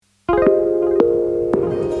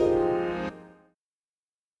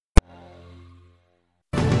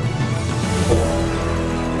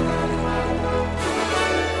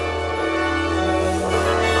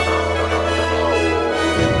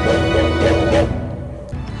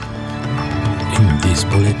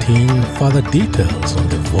bulletin, further details on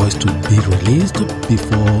the voice to be released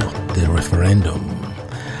before the referendum.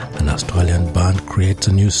 An Australian band creates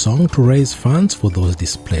a new song to raise funds for those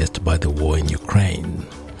displaced by the war in Ukraine.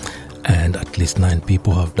 And at least 9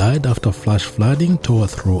 people have died after flash flooding tore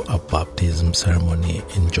through a baptism ceremony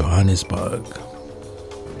in Johannesburg.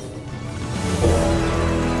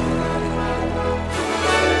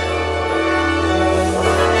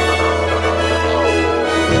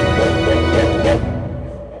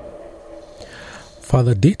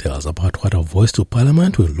 Further details about what a voice to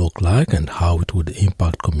Parliament will look like and how it would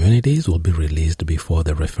impact communities will be released before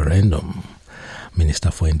the referendum. Minister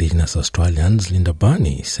for Indigenous Australians Linda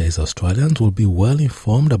Burney says Australians will be well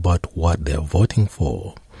informed about what they are voting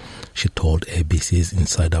for. She told ABC's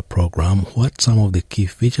Insider program what some of the key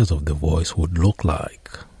features of the voice would look like.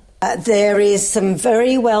 There is some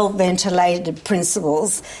very well ventilated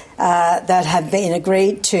principles that have been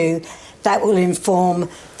agreed to that will inform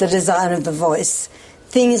the design of the voice.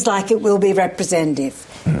 Things like it will be representative.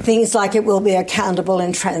 Things like it will be accountable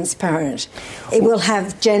and transparent. It will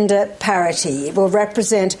have gender parity. It will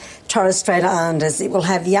represent Torres Strait Islanders. It will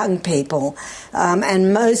have young people.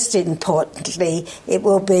 And most importantly, it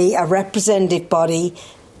will be a representative body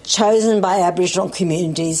chosen by Aboriginal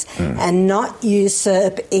communities and not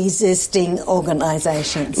usurp existing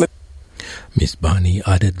organisations. Ms. Burney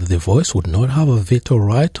added that the voice would not have a veto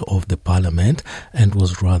right of the Parliament and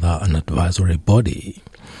was rather an advisory body.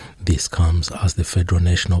 This comes as the Federal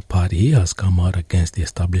National Party has come out against the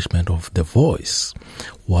establishment of the voice,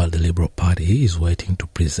 while the Liberal Party is waiting to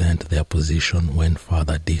present their position when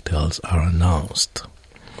further details are announced.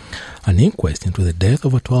 An inquest into the death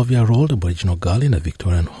of a 12-year-old Aboriginal girl in a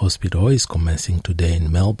Victorian hospital is commencing today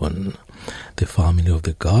in Melbourne. The family of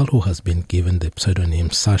the girl, who has been given the pseudonym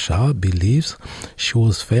Sasha, believes she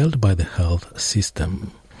was failed by the health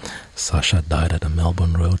system. Sasha died at the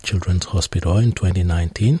Melbourne Royal Children's Hospital in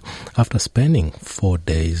 2019 after spending 4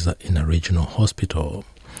 days in a regional hospital.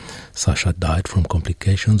 Sasha died from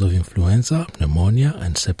complications of influenza, pneumonia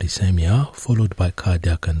and septicemia, followed by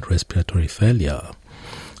cardiac and respiratory failure.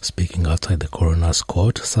 Speaking outside the coroner's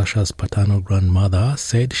court, Sasha's paternal grandmother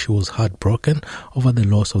said she was heartbroken over the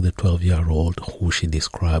loss of the 12-year-old, who she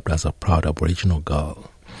described as a proud Aboriginal girl.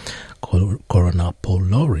 Coroner Paul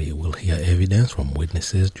Lowry will hear evidence from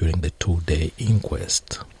witnesses during the 2-day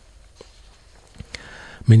inquest.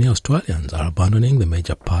 Many Australians are abandoning the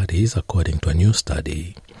major parties according to a new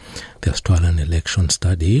study. The Australian Election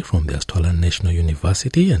Study from the Australian National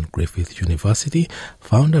University and Griffith University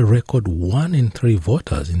found a record 1 in 3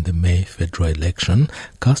 voters in the May federal election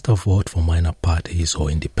cast a vote for minor parties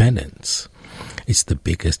or independents. It's the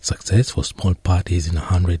biggest success for small parties in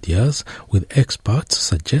 100 years, with experts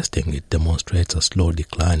suggesting it demonstrates a slow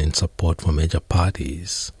decline in support for major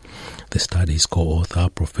parties. The study's co-author,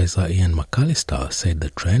 Professor Ian McAllister, said the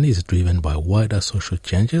trend is driven by wider social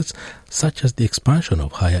changes such as the expansion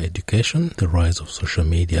of higher education, the rise of social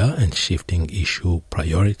media, and shifting issue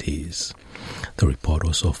priorities. The report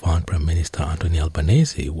also found Prime Minister Anthony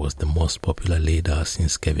Albanese was the most popular leader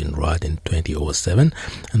since Kevin Rudd in 2007,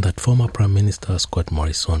 and that former Prime Minister Scott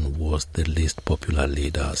Morrison was the least popular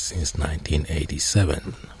leader since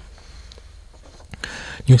 1987.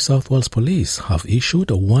 New South Wales Police have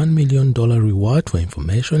issued a $1 million reward for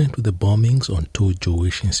information into the bombings on 2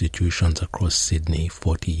 Jewish institutions across Sydney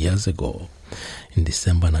 40 years ago. In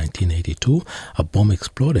December 1982, a bomb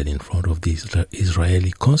exploded in front of the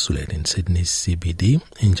Israeli consulate in Sydney's CBD,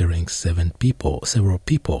 injuring several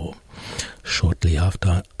people. Shortly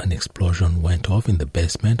after, an explosion went off in the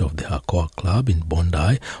basement of the Hakoah Club in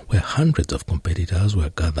Bondi, where hundreds of competitors were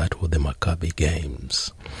gathered for the Maccabi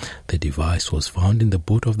games. The device was found in the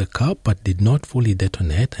boot of the car but did not fully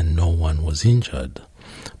detonate and no one was injured.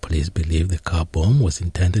 Police believe the car bomb was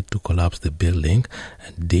intended to collapse the building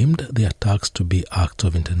and deemed the attacks to be acts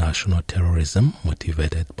of international terrorism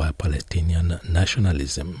motivated by Palestinian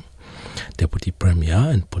nationalism. Deputy Premier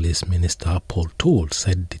and Police Minister Paul Toole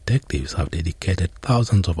said detectives have dedicated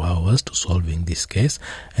thousands of hours to solving this case,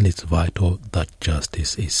 and it's vital that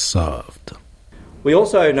justice is served. We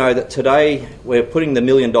also know that today we're putting the $1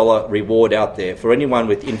 million reward out there for anyone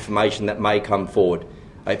with information that may come forward.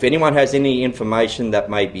 If anyone has any information that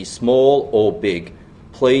may be small or big,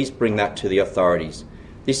 please bring that to the authorities.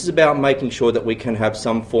 This is about making sure that we can have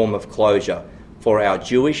some form of closure for our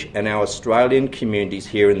Jewish and our Australian communities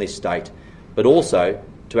here in this state, but also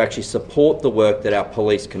to actually support the work that our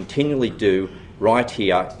police continually do right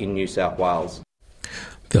here in New South Wales.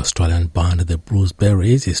 The Australian band The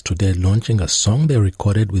Bluesberries is today launching a song they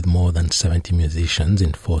recorded with more than 70 musicians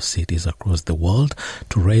in 4 cities across the world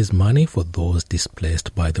to raise money for those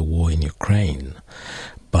displaced by the war in Ukraine.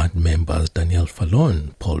 Band members Daniel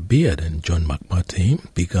Fallon, Paul Beard and John McMurtry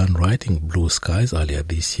began writing Blue Skies earlier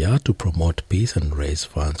this year to promote peace and raise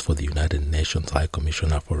funds for the United Nations High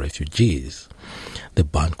Commissioner for Refugees. The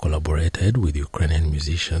band collaborated with Ukrainian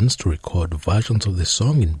musicians to record versions of the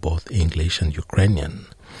song in both English and Ukrainian.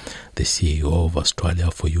 The CEO of Australia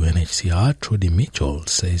for UNHCR, Trudy Mitchell,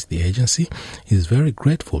 says the agency is very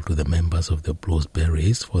grateful to the members of the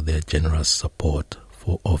Bluesberries for their generous support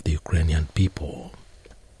of the Ukrainian people.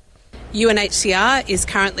 UNHCR is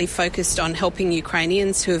currently focused on helping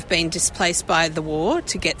Ukrainians who have been displaced by the war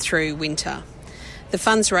to get through winter. The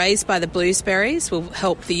funds raised by the Bluesberries will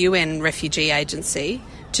help the UN Refugee Agency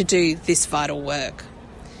to do this vital work.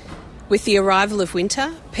 With the arrival of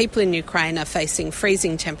winter, people in Ukraine are facing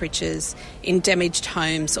freezing temperatures in damaged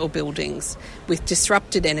homes or buildings with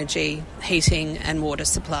disrupted energy, heating and water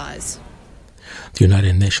supplies. The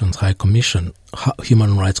United Nations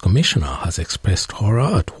Human Rights Commissioner has expressed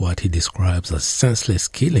horror at what he describes as senseless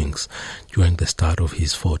killings during the start of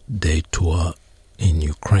his 4-day tour in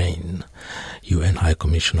Ukraine. UN High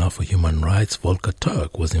Commissioner for Human Rights Volker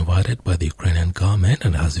Turk was invited by the Ukrainian government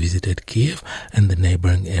and has visited Kiev and the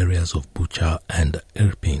neighboring areas of Bucha and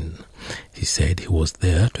Irpin. He said he was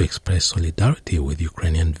there to express solidarity with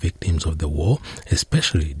Ukrainian victims of the war,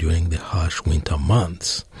 especially during the harsh winter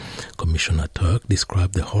months. Commissioner Turk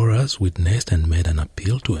described the horrors witnessed and made an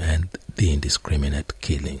appeal to end the indiscriminate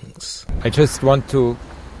killings. I just want to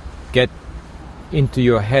get into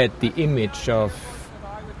your head the image of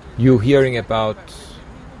you hearing about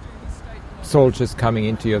soldiers coming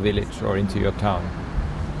into your village or into your town.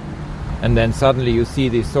 And then suddenly you see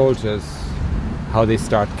these soldiers, how they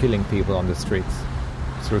start killing people on the streets.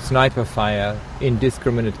 Through sniper fire,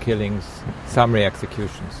 indiscriminate killings, summary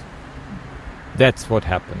executions. That's what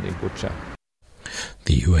happened in Bucha.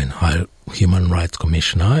 The UN Human Rights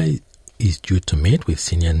Commissioner is due to meet with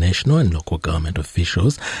senior national and local government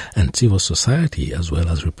officials and civil society, as well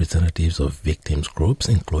as representatives of victims groups,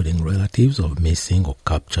 including relatives of missing or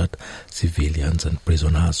captured civilians and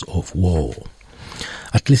prisoners of war.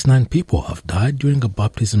 At least 9 people have died during a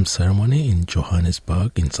baptism ceremony in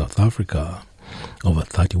Johannesburg in South Africa. Over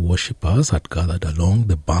 30 worshippers had gathered along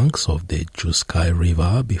the banks of the Juskai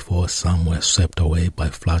River before some were swept away by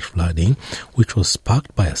flash flooding, which was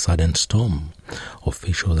sparked by a sudden storm.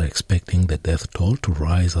 Officials are expecting the death toll to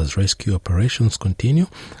rise as rescue operations continue.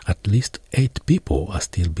 At least 8 people are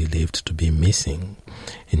still believed to be missing.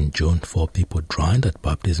 In June, 4 people drowned at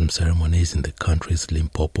baptism ceremonies in the country's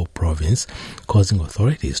Limpopo province, causing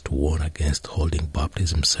authorities to warn against holding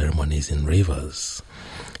baptism ceremonies in rivers.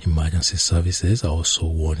 Emergency services are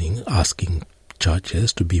also asking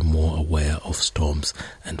churches to be more aware of storms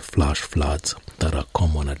and flash floods that are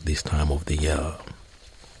common at this time of the year.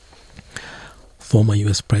 Former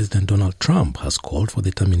U.S. President Donald Trump has called for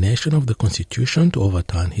the termination of the Constitution to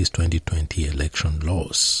overturn his 2020 election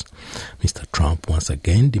loss. Mr. Trump once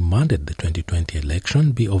again demanded the 2020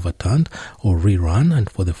 election be overturned or rerun, and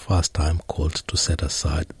for the first time called to set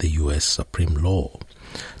aside the U.S. Supreme Law.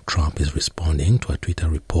 Trump is responding to a Twitter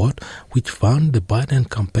report which found the Biden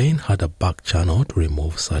campaign had a back channel to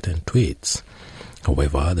remove certain tweets.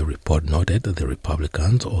 However, the report noted that the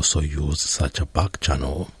Republicans also used such a back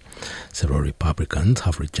channel. Several Republicans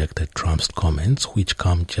have rejected Trump's comments, which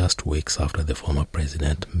come just weeks after the former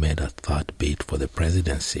president made a third bid for the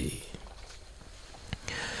presidency.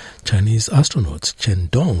 Chinese astronauts Chen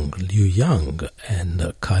Dong, Liu Yang,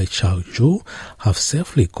 and Kai Xiaozhu have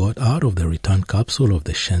safely got out of the return capsule of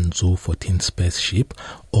the Shenzhou 14 spaceship,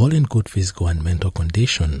 all in good physical and mental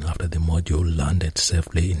condition after the module landed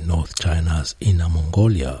safely in North China's Inner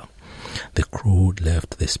Mongolia. The crew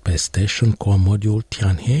left the space station core module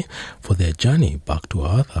Tianhe for their journey back to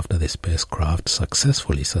Earth after the spacecraft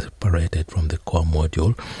successfully separated from the core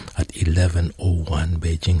module at 11:01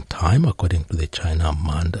 Beijing time, according to the China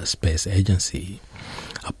Manned Space Agency.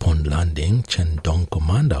 Upon landing, Chen Dong,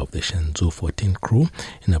 commander of the Shenzhou 14 crew,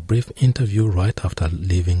 in a brief interview right after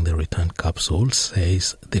leaving the return capsule,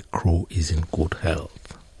 says the crew is in good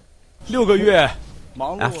health.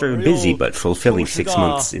 After a busy but fulfilling 6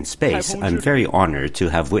 months in space, I'm very honored to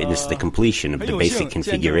have witnessed the completion of the basic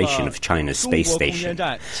configuration of China's space station.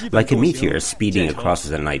 Like a meteor speeding across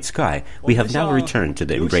the night sky, we have now returned to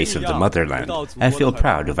the embrace of the motherland. I feel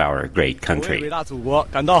proud of our great country.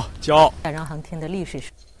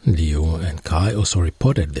 Liu and Kai also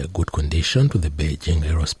reported their good condition to the Beijing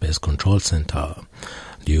Aerospace Control Center.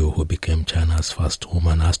 Liu, who became China's first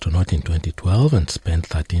woman astronaut in 2012 and spent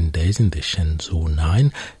 13 days in the Shenzhou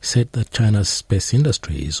 9, said that China's space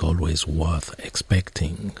industry is always worth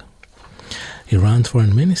expecting. Iran's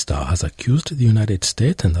foreign minister has accused the United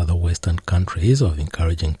States and other Western countries of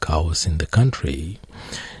encouraging chaos in the country.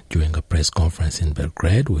 During a press conference in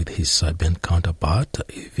Belgrade with his Serbian counterpart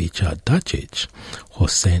Ivica Dacic,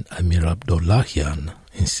 Hossein Amir Abdollahian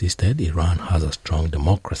insisted Iran has a strong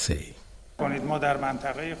democracy.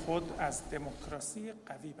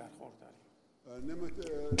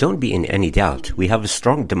 Don't be in any doubt, we have a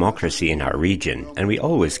strong democracy in our region, and we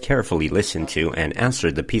always carefully listen to and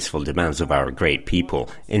answer the peaceful demands of our great people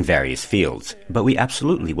in various fields. But we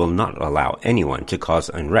absolutely will not allow anyone to cause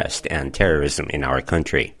unrest and terrorism in our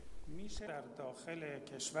country.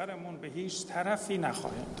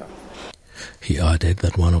 He added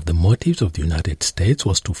that one of the motives of the United States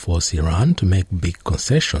was to force Iran to make big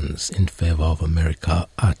concessions in favor of America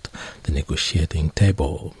at the negotiating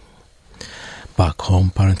table. Back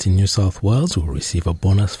home, parents in New South Wales will receive a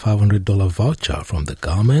bonus $500 voucher from the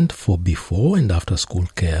government for before and after school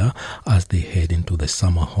care as they head into the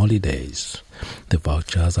summer holidays. The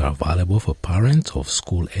vouchers are available for parents of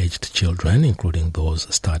school-aged children, including those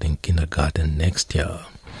starting kindergarten next year.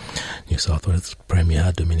 New South Wales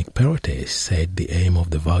Premier Dominic Perrottet said the aim of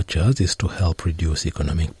the vouchers is to help reduce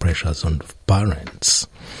economic pressures on parents.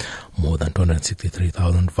 More than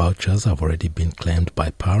 263,000 vouchers have already been claimed by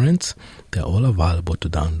parents. They are all available to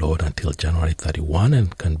download until January 31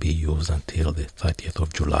 and can be used until the 30th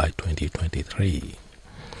of July 2023.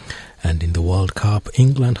 And in the World Cup,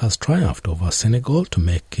 England has triumphed over Senegal to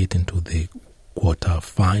make it into the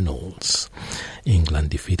quarter-finals. England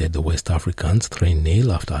defeated the West Africans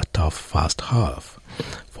 3-0 after a tough first half.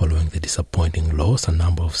 Following the disappointing loss, a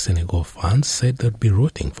number of Senegal fans said they'd be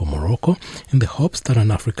rooting for Morocco in the hopes that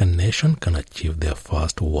an African nation can achieve their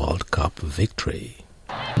first World Cup victory.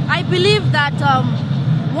 I believe that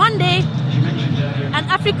one day an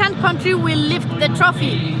African country will lift the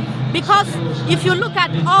trophy, because if you look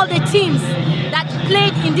at all the teams that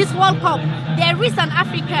played in this World Cup, there is an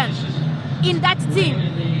African in that team.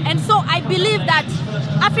 And so I believe that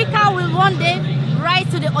Africa will one day rise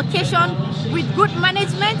to the occasion with good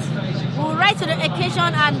management, will rise to the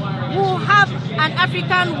occasion and will have an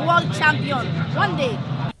African world champion one day.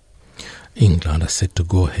 England are set to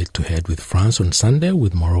go head-to-head with France on Sunday,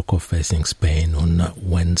 with Morocco facing Spain on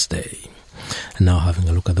Wednesday. And now having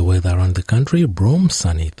a look at the weather around the country. Broome,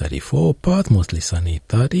 sunny 34. Perth, mostly sunny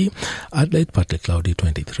 30. Adelaide, partly cloudy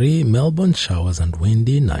 23. Melbourne, showers and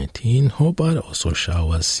windy 19. Hobart, also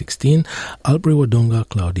showers 16. Albury-Wodonga,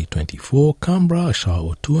 cloudy 24. Canberra, a shower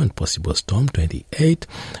or two and possible storm 28.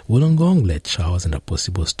 Wollongong, late showers and a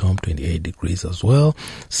possible storm 28 degrees as well.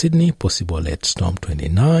 Sydney, possible late storm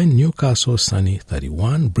 29. Newcastle, sunny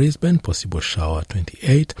 31. Brisbane, possible shower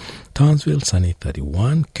 28. Townsville, sunny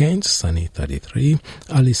 31. Cairns, sunny 33,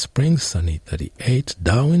 Alice Springs, sunny 38,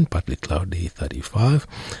 Darwin, partly cloudy 35,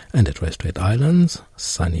 and at Torres Strait Islands,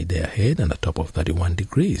 sunny day ahead and a top of 31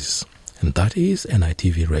 degrees. And that is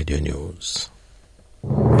NITV Radio News.